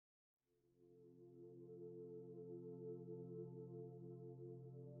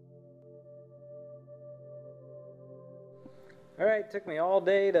Alright, took me all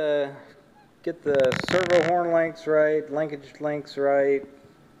day to get the servo horn lengths right, linkage lengths right,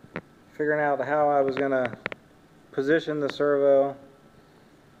 figuring out how I was going to position the servo.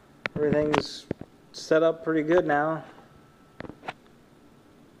 Everything's set up pretty good now.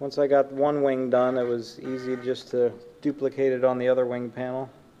 Once I got one wing done, it was easy just to duplicate it on the other wing panel.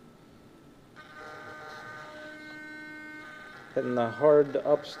 Hitting the hard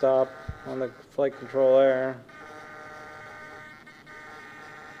up stop on the flight control there.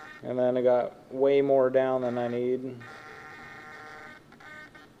 And then I got way more down than I need.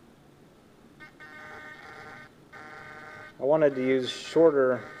 I wanted to use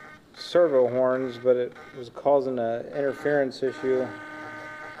shorter servo horns, but it was causing an interference issue.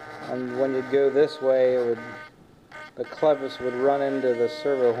 And when you'd go this way, the clevis would run into the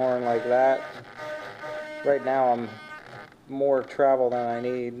servo horn like that. Right now I'm more travel than I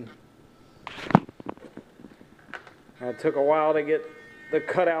need. And it took a while to get the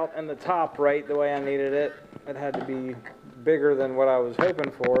cutout and the top right the way I needed it. It had to be bigger than what I was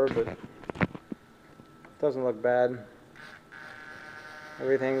hoping for, but it doesn't look bad.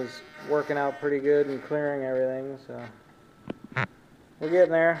 Everything's working out pretty good and clearing everything, so we're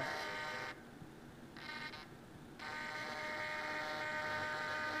getting there.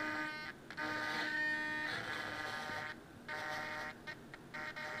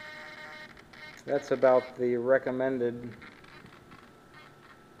 That's about the recommended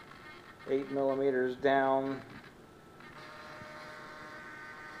 8 millimeters down,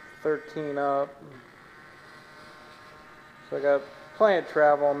 13 up. So I got plenty of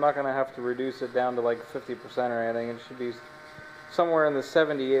travel. I'm not going to have to reduce it down to like 50% or anything. It should be somewhere in the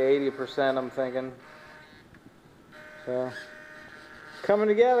 70-80%, I'm thinking. So, coming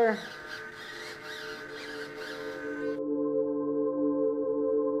together.